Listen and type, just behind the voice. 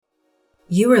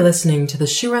You are listening to the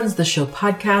She Runs the Show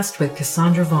podcast with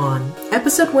Cassandra Vaughn,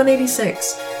 episode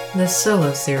 186, the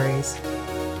solo series.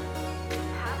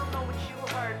 I don't know what you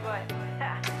heard, but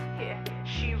yeah,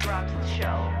 she runs the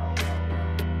show.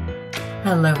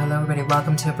 Hello, everybody.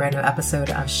 Welcome to a brand new episode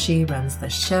of She Runs the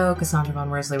Show. Cassandra Vaughn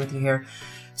Worsley with you here.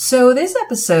 So this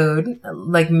episode,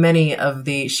 like many of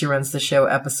the She Runs the Show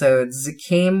episodes,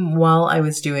 came while I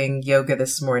was doing yoga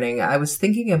this morning. I was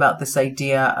thinking about this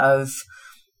idea of,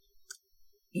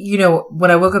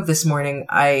 when I woke up this morning,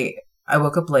 I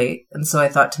woke up late. And so I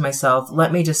thought to myself,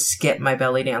 let me just skip my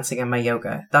belly dancing and my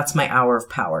yoga. That's my hour of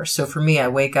power. So for me, I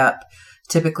wake up.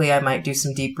 Typically, I might do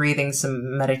some deep breathing,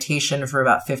 some meditation for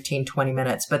about 15, 20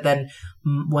 minutes. But then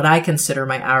what I consider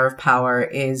my hour of power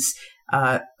is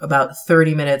about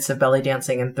 30 minutes of belly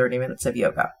dancing and 30 minutes of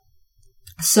yoga.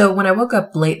 So when I woke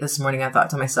up late this morning, I thought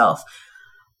to myself,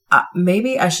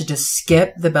 maybe I should just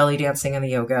skip the belly dancing and the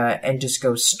yoga and just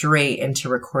go straight into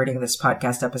recording this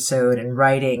podcast episode and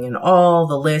writing and all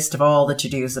the list of all the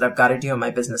to-dos that I've got to do in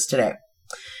my business today.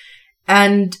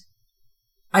 And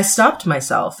I stopped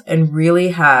myself and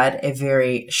really had a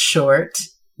very short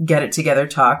get it together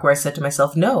talk where I said to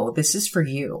myself, no, this is for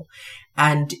you.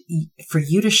 And for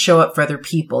you to show up for other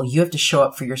people, you have to show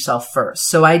up for yourself first.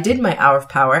 So I did my hour of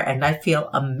power and I feel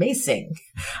amazing.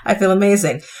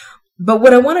 But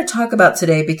what I want to talk about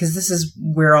today, because this is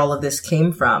where all of this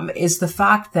came from, is the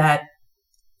fact that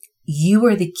you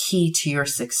are the key to your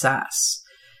success.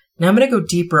 Now I'm going to go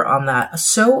deeper on that.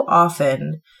 So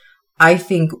often, I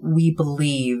think we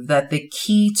believe that the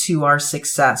key to our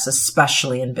success,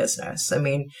 especially in business,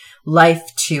 life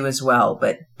too as well,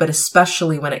 but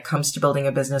especially when it comes to building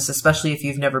a business, especially if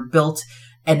you've never built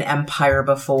an empire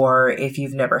before, if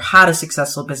you've never had a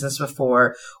successful business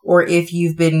before, or if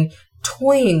you've been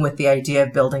toying with the idea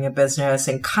of building a business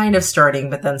and kind of starting,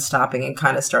 but then stopping and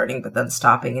kind of starting, but then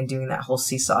stopping and doing that whole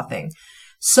seesaw thing.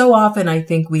 So often I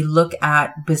think we look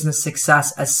at business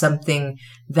success as something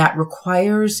that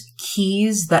requires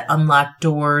keys that unlock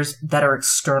doors that are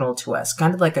external to us,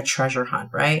 kind of like a treasure hunt,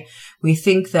 right? We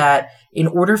think that in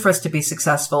order for us to be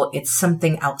successful, it's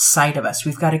something outside of us.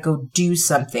 We've got to go do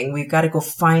something. We've got to go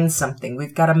find something.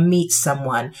 We've got to meet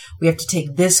someone. We have to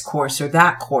take this course or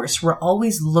that course. We're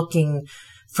always looking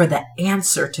for the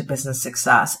answer to business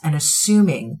success and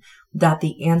assuming that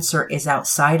the answer is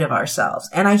outside of ourselves.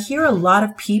 And I hear a lot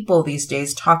of people these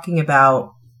days talking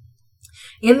about,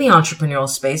 in the entrepreneurial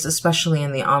space, especially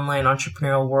in the online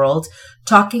entrepreneurial world,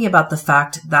 talking about the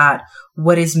fact that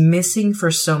what is missing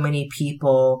for so many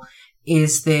people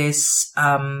is this,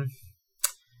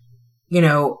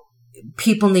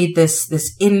 people need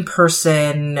this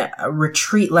in-person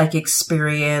retreat-like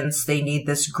experience. They need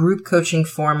this group coaching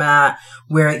format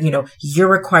where,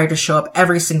 you're required to show up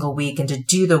every single week and to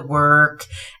do the work.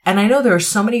 And I know there are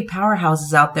so many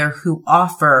powerhouses out there who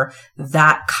offer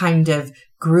that kind of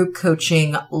group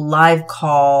coaching, live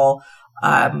call,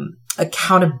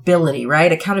 accountability,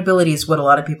 right? Accountability is what a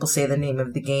lot of people say the name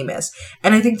of the game is.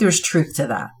 And I think there's truth to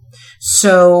that.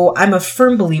 So I'm a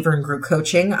firm believer in group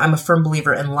coaching. I'm a firm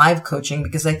believer in live coaching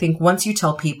because I think once you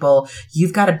tell people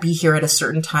you've got to be here at a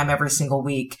certain time every single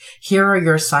week, here are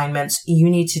your assignments, you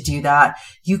need to do that,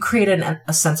 you create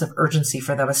a sense of urgency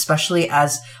for them, especially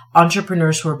as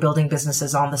entrepreneurs who are building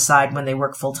businesses on the side when they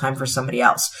work full time for somebody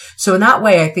else. So in that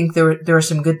way, I think there are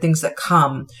some good things that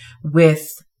come with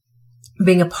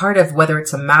being a part of whether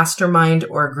it's a mastermind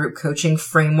or a group coaching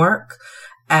framework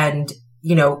and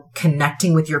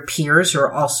connecting with your peers who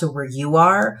are also where you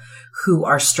are, who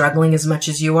are struggling as much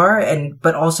as you are,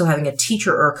 but also having a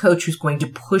teacher or a coach who's going to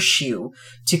push you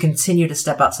to continue to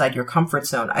step outside your comfort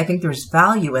zone. I think there's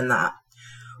value in that.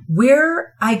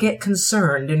 Where I get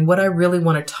concerned and what I really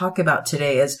want to talk about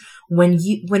today is when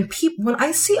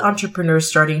I see entrepreneurs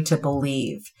starting to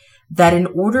believe that in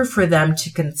order for them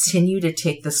to continue to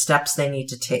take the steps they need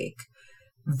to take,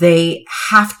 they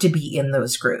have to be in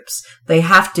those groups. They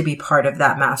have to be part of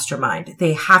that mastermind.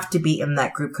 They have to be in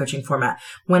that group coaching format.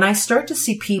 When I start to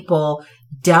see people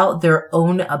doubt their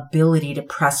own ability to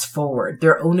press forward,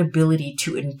 their own ability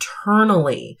to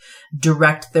internally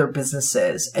direct their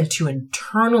businesses and to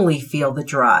internally feel the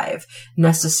drive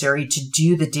necessary to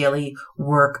do the daily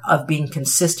work of being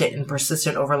consistent and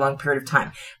persistent over a long period of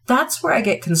time, that's where I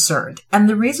get concerned. And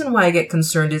the reason why I get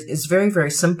concerned is very,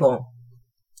 very simple.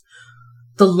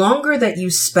 The longer that you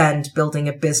spend building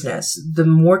a business, the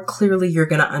more clearly you're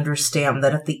going to understand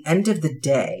that at the end of the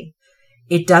day,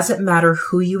 it doesn't matter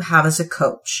who you have as a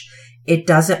coach. It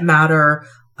doesn't matter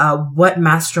what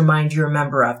mastermind you're a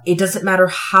member of. It doesn't matter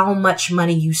how much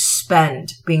money you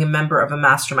spend being a member of a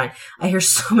mastermind. I hear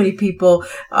so many people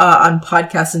on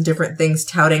podcasts and different things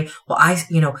touting, well,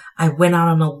 I went out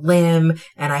on a limb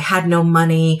and I had no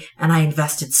money and I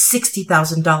invested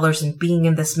 $60,000 in being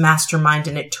in this mastermind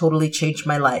and it totally changed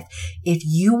my life. If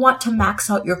you want to max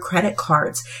out your credit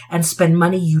cards and spend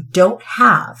money you don't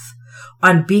have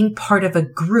on being part of a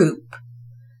group,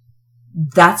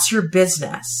 that's your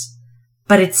business.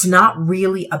 But it's not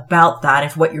really about that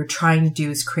if what you're trying to do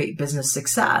is create business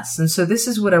success. And so this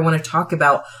is what I want to talk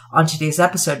about on today's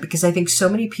episode, because I think so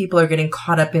many people are getting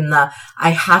caught up in I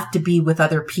have to be with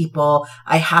other people.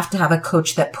 I have to have a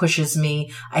coach that pushes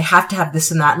me. I have to have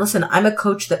this and that. Listen, I'm a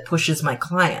coach that pushes my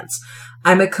clients.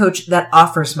 I'm a coach that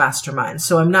offers masterminds.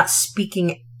 So I'm not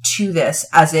speaking to this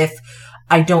as if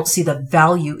I don't see the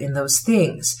value in those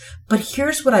things. But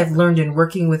here's what I've learned in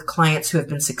working with clients who have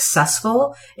been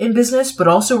successful in business, but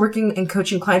also working and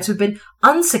coaching clients who've been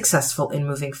unsuccessful in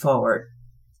moving forward.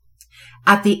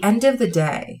 At the end of the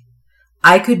day,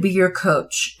 I could be your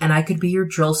coach and I could be your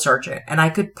drill sergeant and I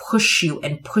could push you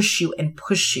and push you and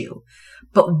push you.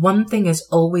 But one thing is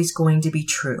always going to be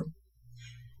true.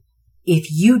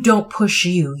 If you don't push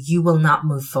you, you will not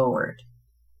move forward.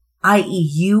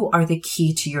 i.e., you are the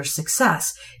key to your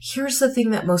success. Here's the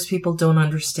thing that most people don't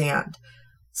understand.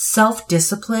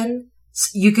 Self-discipline,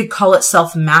 you could call it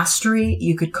self-mastery,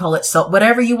 you could call it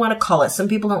whatever you want to call it. Some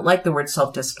people don't like the word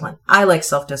self-discipline. I like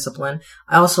self-discipline.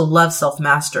 I also love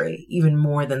self-mastery, even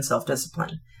more than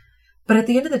self-discipline. But at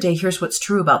the end of the day, here's what's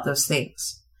true about those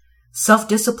things.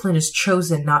 Self-discipline is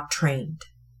chosen, not trained.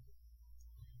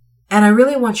 And I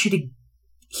really want you to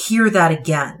hear that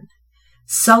again.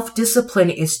 Self-discipline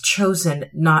is chosen,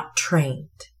 not trained.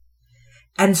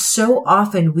 And so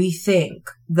often we think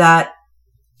that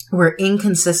we're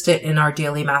inconsistent in our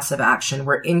daily massive action.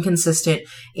 We're inconsistent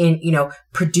in,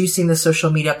 producing the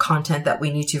social media content that we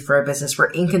need to for our business.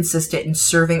 We're inconsistent in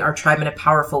serving our tribe in a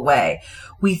powerful way.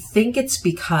 We think it's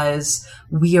because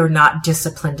we are not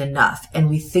disciplined enough. And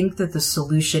we think that the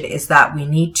solution is that we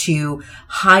need to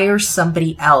hire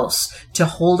somebody else to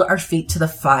hold our feet to the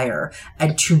fire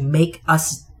and to make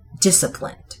us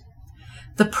disciplined.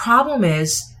 The problem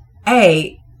is,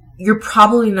 A, you're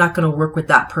probably not going to work with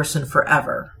that person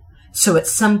forever. So at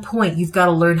some point, you've got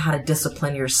to learn how to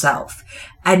discipline yourself.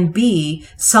 And B,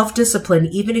 self-discipline,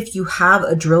 even if you have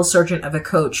a drill sergeant of a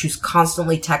coach who's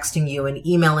constantly texting you and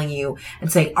emailing you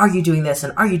and saying, are you doing this?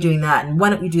 And are you doing that? And why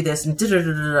don't you do this? And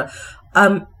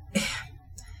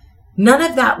none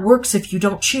of that works if you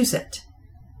don't choose it.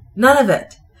 None of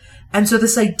it. And so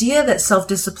this idea that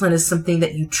self-discipline is something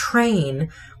that you train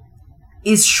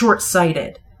is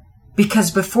short-sighted.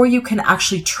 Because before you can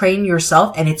actually train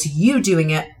yourself, and it's you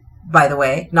doing it, by the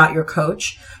way, not your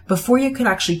coach, before you can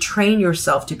actually train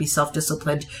yourself to be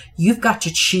self-disciplined, you've got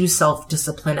to choose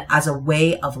self-discipline as a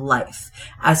way of life,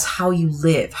 as how you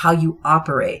live, how you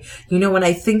operate. When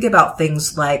I think about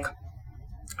things like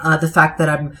the fact that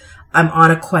I'm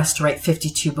on a quest to write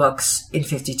 52 books in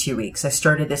 52 weeks. I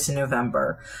started this in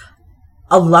November.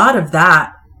 A lot of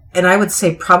that, and I would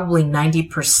say probably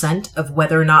 90% of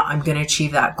whether or not I'm going to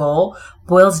achieve that goal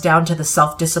boils down to the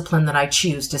self-discipline that I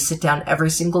choose to sit down every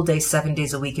single day, 7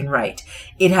 days a week and write.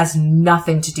 It has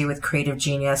nothing to do with creative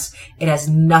genius. It has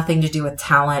nothing to do with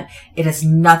talent. It has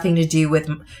nothing to do with,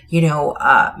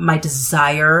 my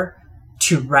desire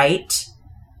to write.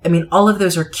 I mean, all of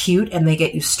those are cute and they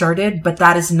get you started, but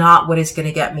that is not what is going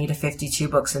to get me to 52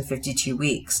 books in 52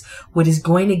 weeks. What is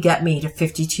going to get me to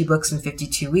 52 books in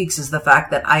 52 weeks is the fact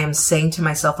that I am saying to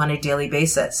myself on a daily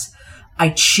basis, I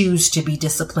choose to be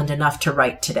disciplined enough to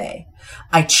write today.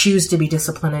 I choose to be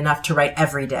disciplined enough to write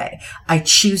every day. I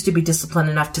choose to be disciplined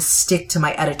enough to stick to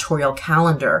my editorial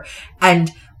calendar.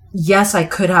 And yes, I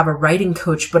could have a writing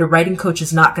coach, but a writing coach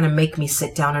is not going to make me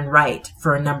sit down and write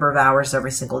for a number of hours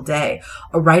every single day.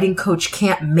 A writing coach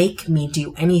can't make me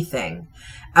do anything.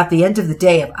 At the end of the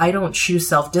day, if I don't choose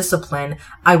self-discipline,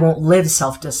 I won't live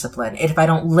self-discipline. If I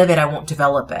don't live it, I won't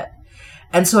develop it.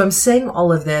 And so I'm saying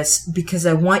all of this because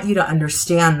I want you to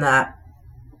understand that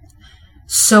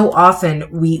so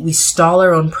often we stall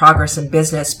our own progress in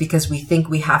business because we think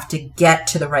we have to get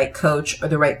to the right coach or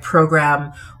the right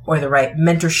program or the right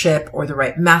mentorship or the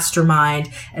right mastermind.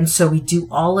 And so we do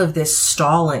all of this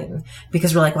stalling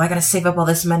because we're like, well, I got to save up all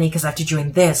this money because I have to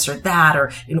join this or that,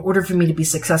 or in order for me to be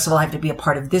successful, I have to be a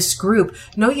part of this group.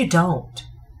 No, you don't.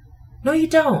 No, you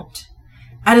don't.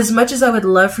 And as much as I would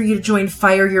love for you to join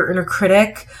Fire Your Inner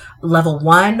Critic Level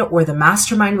 1 or the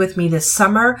Mastermind with me this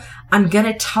summer, I'm going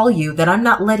to tell you that I'm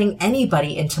not letting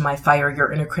anybody into my Fire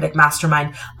Your Inner Critic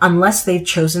Mastermind unless they've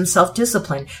chosen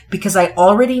self-discipline, because I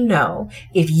already know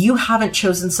if you haven't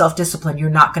chosen self-discipline, you're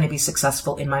not going to be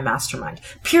successful in my mastermind.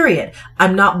 Period.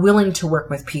 I'm not willing to work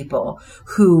with people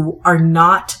who are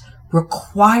not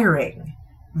requiring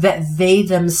that they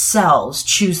themselves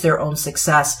choose their own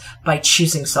success by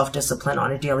choosing self-discipline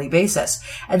on a daily basis.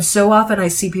 And so often I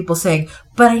see people saying,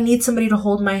 but I need somebody to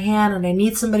hold my hand, and I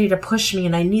need somebody to push me,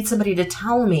 and I need somebody to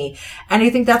tell me. And I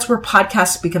think that's where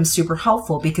podcasts become super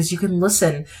helpful, because you can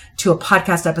listen to a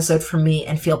podcast episode from me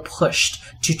and feel pushed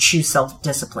to choose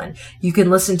self-discipline. You can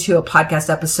listen to a podcast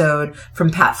episode from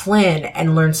Pat Flynn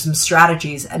and learn some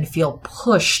strategies and feel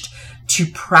pushed to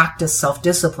practice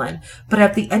self-discipline. But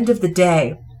at the end of the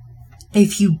day,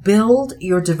 if you build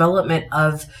your development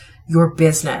of your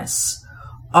business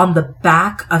on the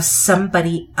back of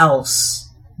somebody else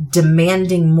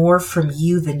demanding more from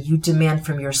you than you demand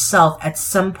from yourself, at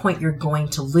some point you're going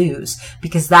to lose,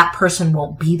 because that person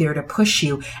won't be there to push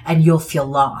you and you'll feel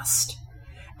lost.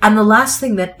 And the last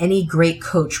thing that any great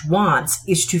coach wants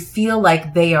is to feel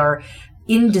like they are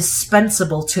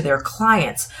indispensable to their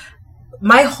clients.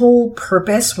 My whole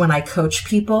purpose when I coach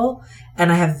people,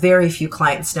 and I have very few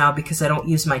clients now because I don't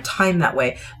use my time that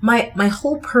way. My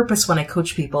whole purpose when I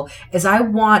coach people is I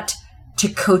want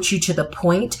to coach you to the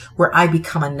point where I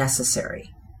become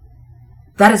unnecessary.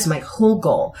 That is my whole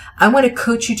goal. I want to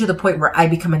coach you to the point where I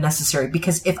become unnecessary,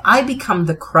 because if I become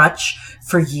the crutch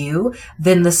for you,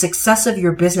 then the success of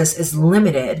your business is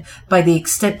limited by the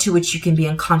extent to which you can be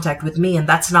in contact with me, and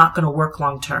that's not going to work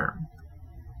long term.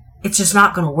 It's just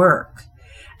not going to work.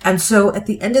 And so at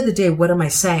the end of the day, what am I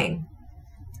saying?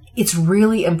 It's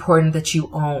really important that you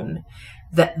own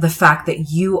the fact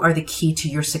that you are the key to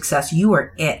your success. You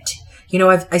are it. You know,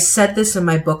 I said this in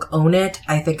my book, Own It.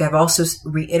 I think I've also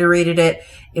reiterated it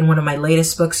in one of my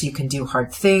latest books, You Can Do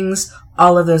Hard Things.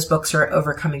 All of those books are at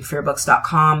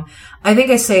overcomingfearbooks.com. I think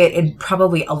I say it in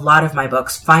probably a lot of my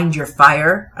books. Find Your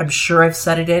Fire. I'm sure I've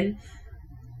said it in.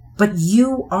 But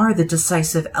you are the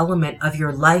decisive element of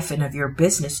your life and of your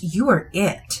business. You are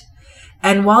it.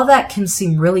 And while that can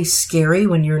seem really scary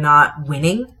when you're not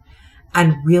winning,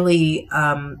 and really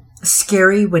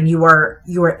scary when you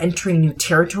are entering new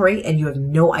territory and you have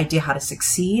no idea how to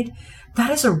succeed, that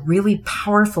is a really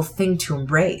powerful thing to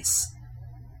embrace.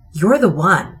 You're the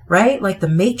one, right? Like the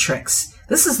Matrix.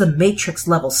 This is the Matrix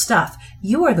level stuff.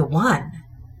 You are the one.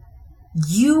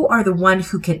 You are the one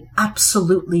who can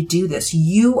absolutely do this.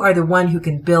 You are the one who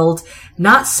can build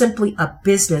not simply a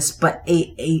business, but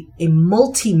a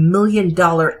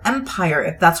multi-million-dollar empire,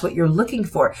 if that's what you're looking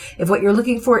for. If what you're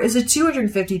looking for is a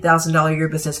 $250,000 a year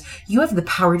business, you have the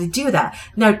power to do that.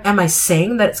 Now, am I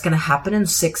saying that it's going to happen in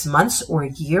 6 months or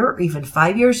a year or even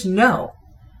 5 years? No.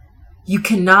 You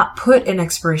cannot put an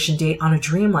expiration date on a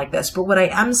dream like this. But what I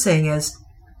am saying is,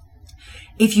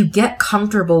 if you get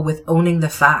comfortable with owning the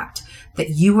fact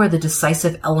that you are the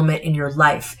decisive element in your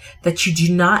life, that you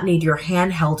do not need your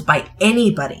hand held by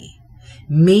anybody,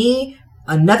 me,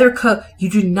 another coach, you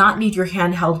do not need your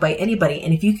hand held by anybody.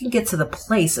 And if you can get to the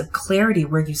place of clarity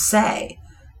where you say,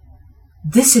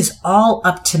 this is all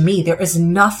up to me. There is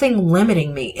nothing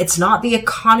limiting me. It's not the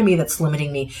economy that's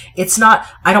limiting me. It's not,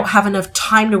 I don't have enough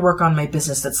time to work on my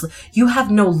business. You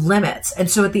have no limits. And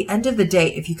so at the end of the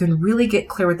day, if you can really get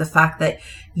clear with the fact that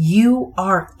you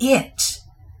are it,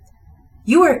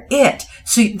 you are it.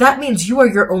 So that means you are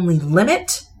your only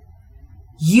limit.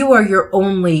 You are your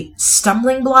only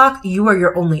stumbling block. You are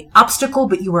your only obstacle,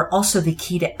 but you are also the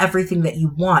key to everything that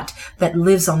you want that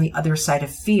lives on the other side of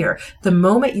fear. The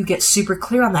moment you get super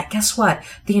clear on that, guess what?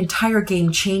 The entire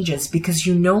game changes, because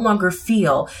you no longer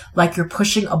feel like you're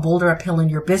pushing a boulder uphill in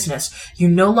your business. You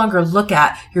no longer look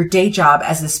at your day job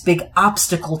as this big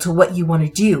obstacle to what you want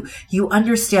to do. You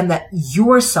understand that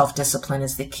your self-discipline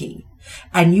is the key.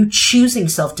 And you choosing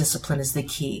self-discipline is the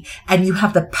key. And you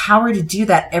have the power to do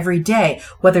that every day.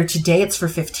 Whether today it's for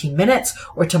 15 minutes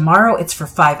or tomorrow it's for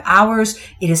 5 hours,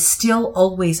 it is still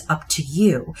always up to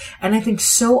you. And I think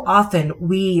so often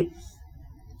we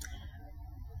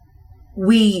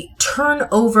turn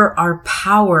over our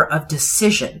power of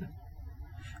decision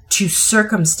to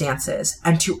circumstances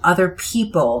and to other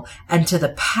people and to the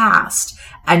past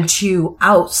and to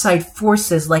outside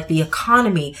forces like the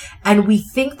economy. And we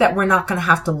think that we're not going to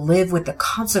have to live with the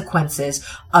consequences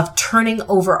of turning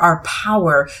over our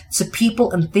power to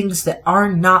people and things that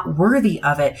are not worthy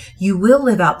of it. You will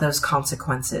live out those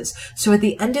consequences. So at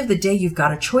the end of the day, you've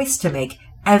got a choice to make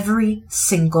every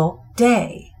single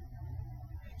day.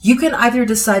 You can either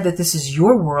decide that this is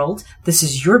your world, this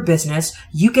is your business,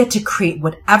 you get to create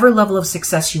whatever level of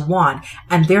success you want,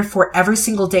 and therefore every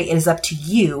single day it is up to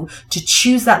you to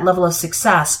choose that level of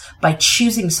success by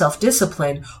choosing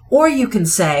self-discipline. Or you can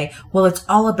say, well, it's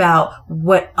all about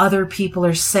what other people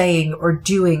are saying or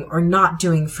doing or not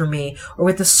doing for me, or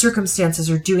what the circumstances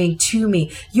are doing to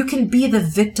me. You can be the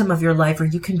victim of your life or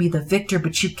you can be the victor,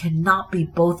 but you cannot be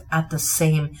both at the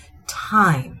same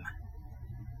time.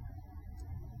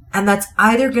 And that's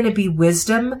either going to be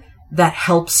wisdom that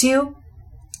helps you,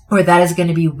 or that is going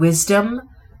to be wisdom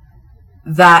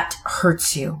that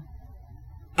hurts you.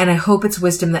 And I hope it's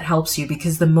wisdom that helps you,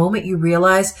 because the moment you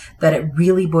realize that it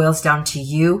really boils down to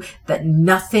you, that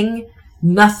nothing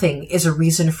is a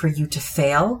reason for you to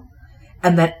fail,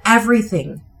 and that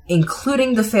everything,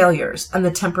 including the failures and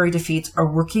the temporary defeats, are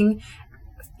working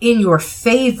in your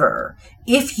favor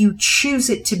if you choose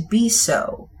it to be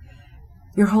so,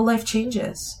 your whole life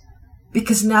changes.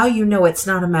 Because now you know it's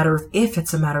not a matter of if,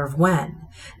 it's a matter of when.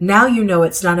 Now you know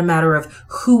it's not a matter of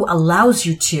who allows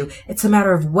you to, it's a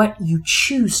matter of what you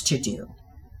choose to do.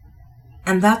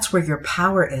 And that's where your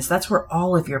power is. That's where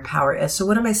all of your power is. So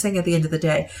what am I saying at the end of the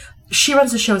day? She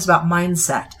Runs the Show is about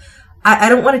mindset. I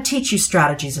don't want to teach you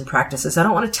strategies and practices. I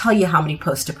don't want to tell you how many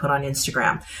posts to put on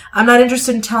Instagram. I'm not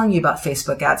interested in telling you about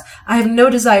Facebook ads. I have no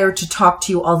desire to talk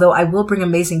to you, although I will bring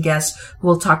amazing guests who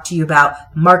will talk to you about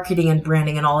marketing and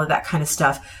branding and all of that kind of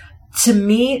stuff. To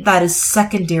me, that is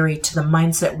secondary to the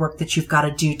mindset work that you've got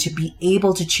to do to be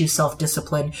able to choose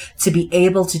self-discipline, to be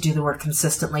able to do the work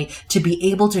consistently, to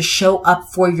be able to show up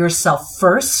for yourself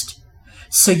first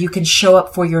so you can show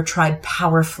up for your tribe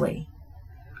powerfully.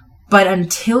 But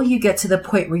until you get to the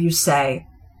point where you say,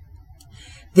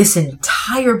 this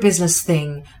entire business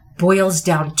thing boils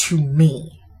down to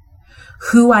me,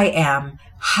 who I am,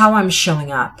 how I'm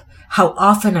showing up, how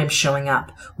often I'm showing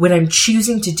up, what I'm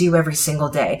choosing to do every single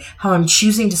day, how I'm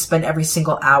choosing to spend every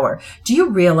single hour. Do you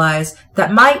realize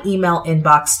that my email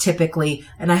inbox typically,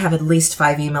 and I have at least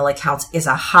 5 email accounts, is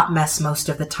a hot mess most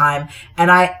of the time,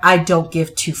 and I don't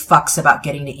give 2 fucks about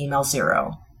getting to email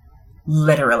 0.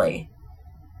 Literally.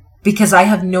 Because I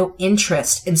have no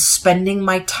interest in spending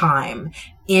my time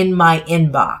in my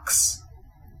inbox.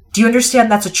 Do you understand?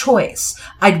 That's a choice.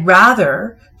 I'd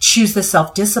rather choose the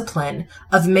self-discipline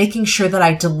of making sure that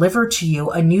I deliver to you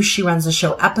a new She Runs the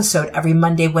Show episode every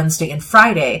Monday, Wednesday, and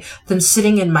Friday than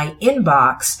sitting in my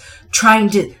inbox trying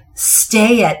to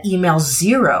stay at email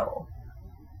 0.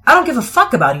 I don't give a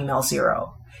fuck about email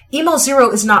 0. Email 0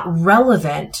 is not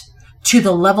relevant to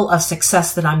the level of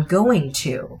success that I'm going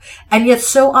to. And yet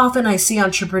so often I see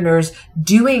entrepreneurs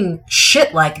doing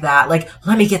shit like that. Like,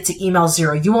 let me get to email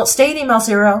 0. You won't stay at email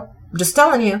 0. I'm just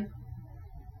telling you.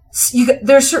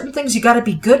 There are certain things you got to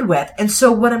be good with. And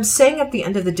so what I'm saying at the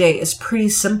end of the day is pretty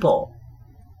simple.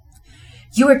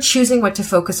 You are choosing what to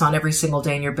focus on every single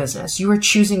day in your business. You are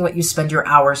choosing what you spend your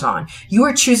hours on. You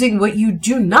are choosing what you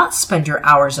do not spend your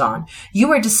hours on.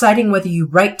 You are deciding whether you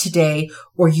write today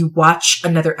or you watch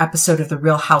another episode of The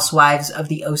Real Housewives of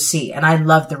the OC. And I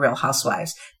love The Real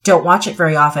Housewives. Don't watch it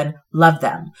very often. Love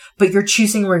them. But you're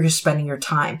choosing where you're spending your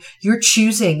time. You're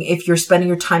choosing if you're spending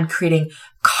your time creating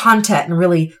content and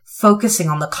really focusing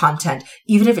on the content,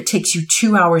 even if it takes you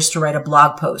 2 hours to write a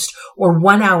blog post or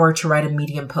 1 hour to write a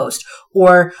Medium post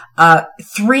or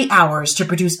 3 hours to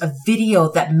produce a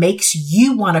video that makes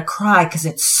you want to cry because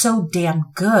it's so damn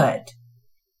good.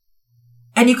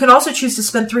 And you can also choose to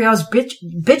spend 3 hours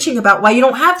bitching about why you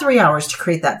don't have 3 hours to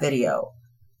create that video.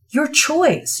 Your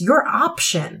choice, your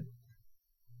option.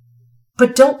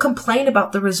 But don't complain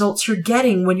about the results you're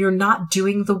getting when you're not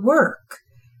doing the work.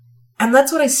 And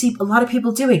that's what I see a lot of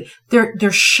people doing.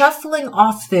 They're shuffling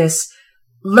off this,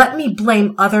 let me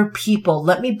blame other people,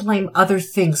 let me blame other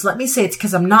things, let me say it's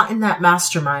because I'm not in that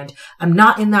mastermind, I'm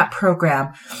not in that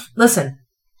program. Listen,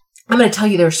 I'm going to tell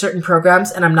you there are certain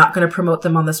programs, and I'm not going to promote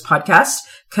them on this podcast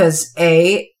because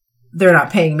A, they're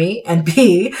not paying me, and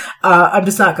B, I'm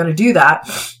just not going to do that.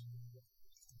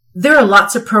 There are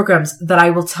lots of programs that I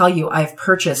will tell you I've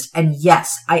purchased, and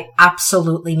yes, I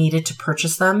absolutely needed to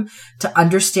purchase them to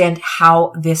understand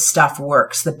how this stuff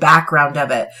works, the background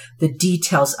of it, the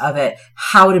details of it,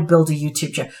 how to build a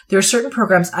YouTube channel. There are certain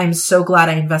programs I'm so glad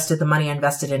I invested the money I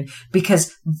invested in,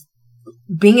 because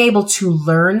being able to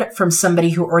learn from somebody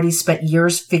who already spent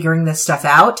years figuring this stuff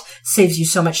out saves you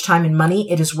so much time and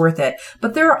money. It is worth it.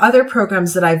 But there are other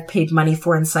programs that I've paid money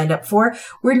for and signed up for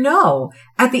where no,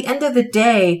 at the end of the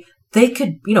day, they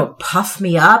could, puff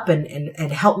me up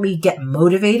and help me get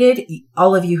motivated.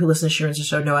 All of you who listen to She Runs the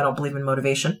Show know I don't believe in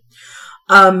motivation.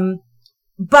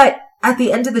 But at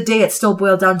the end of the day, it still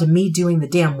boiled down to me doing the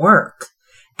damn work.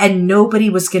 and nobody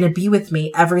was going to be with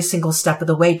me every single step of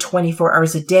the way, 24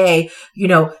 hours a day,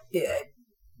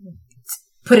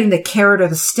 putting the carrot or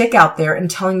the stick out there and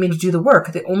telling me to do the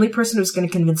work. The only person who's going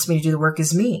to convince me to do the work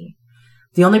is me.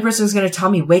 The only person who's going to tell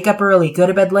me, wake up early, go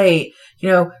to bed late,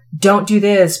 don't do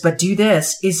this, but do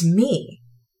this, is me.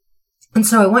 And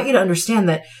so I want you to understand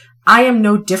that I am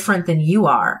no different than you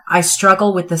are. I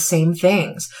struggle with the same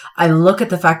things. I look at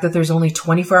the fact that there's only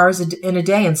 24 hours in a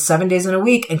day and 7 days in a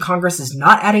week, and Congress is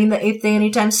not adding the 8th day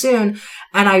anytime soon.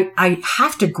 And I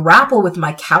have to grapple with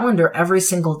my calendar every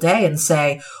single day and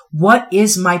say, what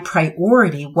is my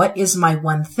priority? What is my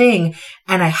one thing?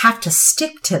 And I have to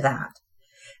stick to that.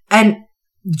 And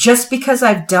just because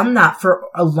I've done that for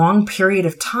a long period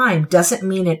of time doesn't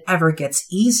mean it ever gets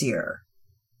easier.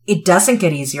 It doesn't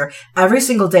get easier. Every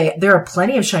single day, there are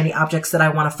plenty of shiny objects that I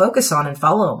want to focus on and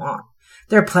follow on.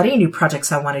 There are plenty of new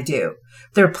projects I want to do.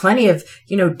 There are plenty of,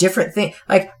 different things.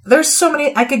 Like, there's so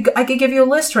many, I could give you a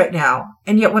list right now.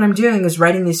 And yet what I'm doing is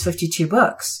writing these 52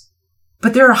 books.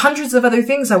 But there are hundreds of other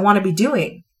things I want to be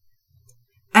doing.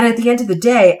 And at the end of the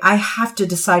day, I have to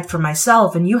decide for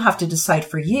myself, and you have to decide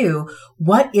for you,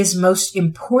 what is most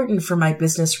important for my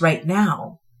business right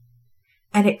now.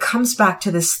 And it comes back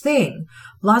to this thing.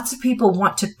 Lots of people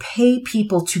want to pay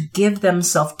people to give them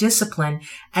self-discipline,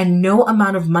 and no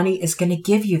amount of money is going to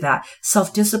give you that.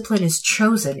 Self-discipline is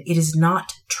chosen. It is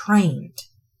not trained.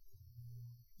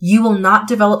 You will not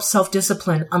develop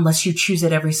self-discipline unless you choose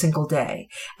it every single day.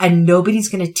 And nobody's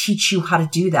going to teach you how to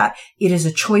do that. It is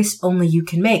a choice only you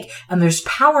can make. And there's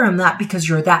power in that because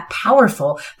you're that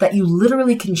powerful that you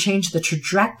literally can change the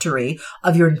trajectory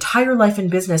of your entire life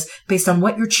and business based on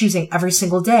what you're choosing every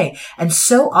single day. And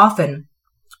so often,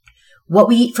 what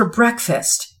we eat for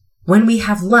breakfast, when we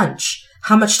have lunch,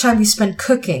 how much time we spend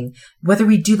cooking, whether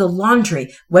we do the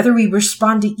laundry, whether we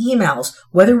respond to emails,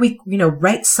 whether we,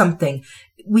 write something.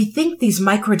 We think these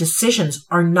micro decisions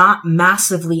are not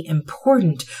massively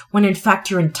important when in fact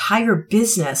your entire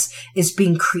business is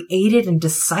being created and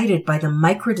decided by the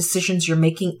micro decisions you're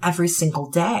making every single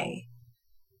day.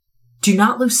 Do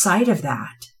not lose sight of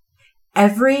that.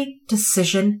 Every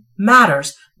decision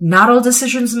matters. Not all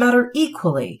decisions matter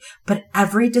equally, but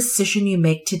every decision you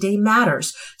make today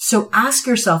matters. So ask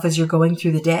yourself as you're going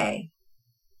through the day,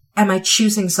 am I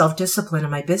choosing self-discipline in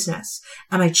my business?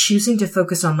 Am I choosing to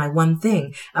focus on my one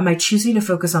thing? Am I choosing to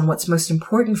focus on what's most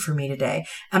important for me today?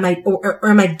 Am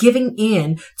I giving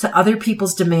in to other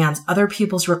people's demands, other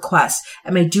people's requests?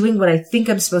 Am I doing what I think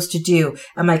I'm supposed to do?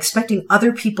 Am I expecting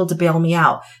other people to bail me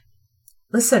out?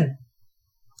 Listen,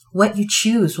 what you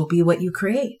choose will be what you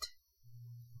create.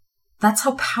 That's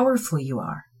how powerful you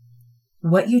are.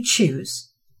 What you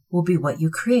choose will be what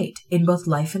you create in both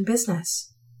life and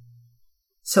business.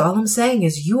 So all I'm saying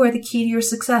is you are the key to your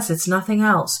success. It's nothing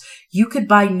else. You could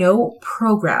buy no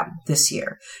program this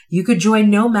year. You could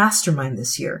join no mastermind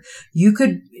this year. You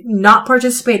could not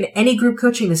participate in any group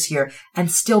coaching this year and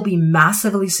still be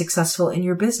massively successful in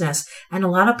your business. And a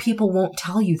lot of people won't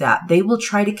tell you that. They will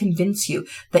try to convince you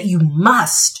that you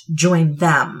must join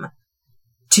them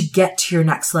to get to your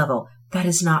next level. That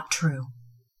is not true.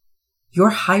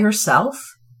 Your higher self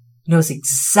knows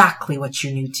exactly what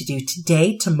you need to do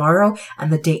today, tomorrow,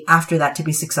 and the day after that to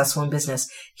be successful in business.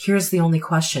 Here's the only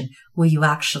question. Will you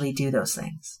actually do those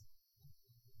things?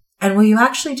 And will you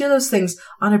actually do those things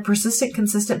on a persistent,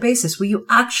 consistent basis? Will you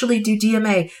actually do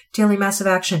DMA, daily massive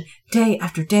action, day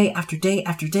after day after day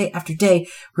after day after day?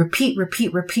 Repeat,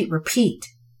 repeat, repeat, repeat.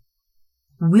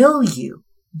 Will you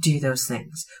do those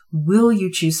things? Will you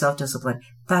choose self-discipline?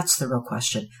 That's the real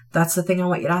question. That's the thing I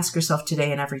want you to ask yourself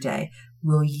today and every day.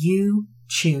 Will you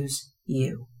choose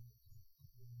you?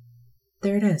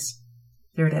 There it is.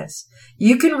 There it is.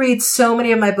 You can read so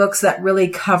many of my books that really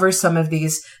cover some of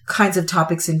these kinds of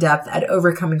topics in depth at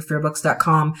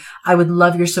overcomingfearbooks.com. I would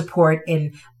love your support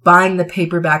in buying the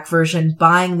paperback version,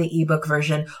 buying the ebook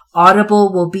version.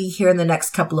 Audible will be here in the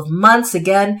next couple of months.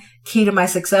 Again, key to my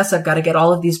success. I've got to get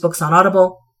all of these books on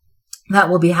Audible. That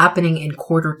will be happening in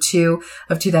Q2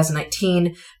 of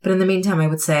 2019. But in the meantime, I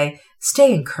would say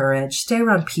stay encouraged, stay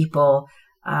around people.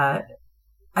 I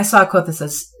saw a quote that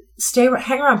says,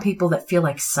 hang around people that feel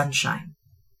like sunshine.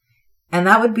 And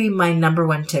that would be my number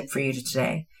one tip for you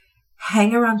today.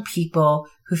 Hang around people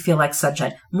who feel like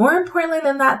sunshine. More importantly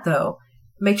than that, though,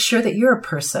 make sure that you're a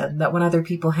person that when other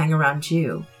people hang around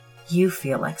you, you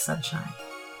feel like sunshine.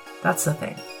 That's the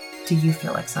thing. Do you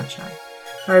feel like sunshine?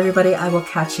 All right, everybody, I will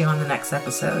catch you on the next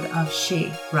episode of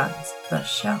She Runs the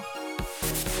Show.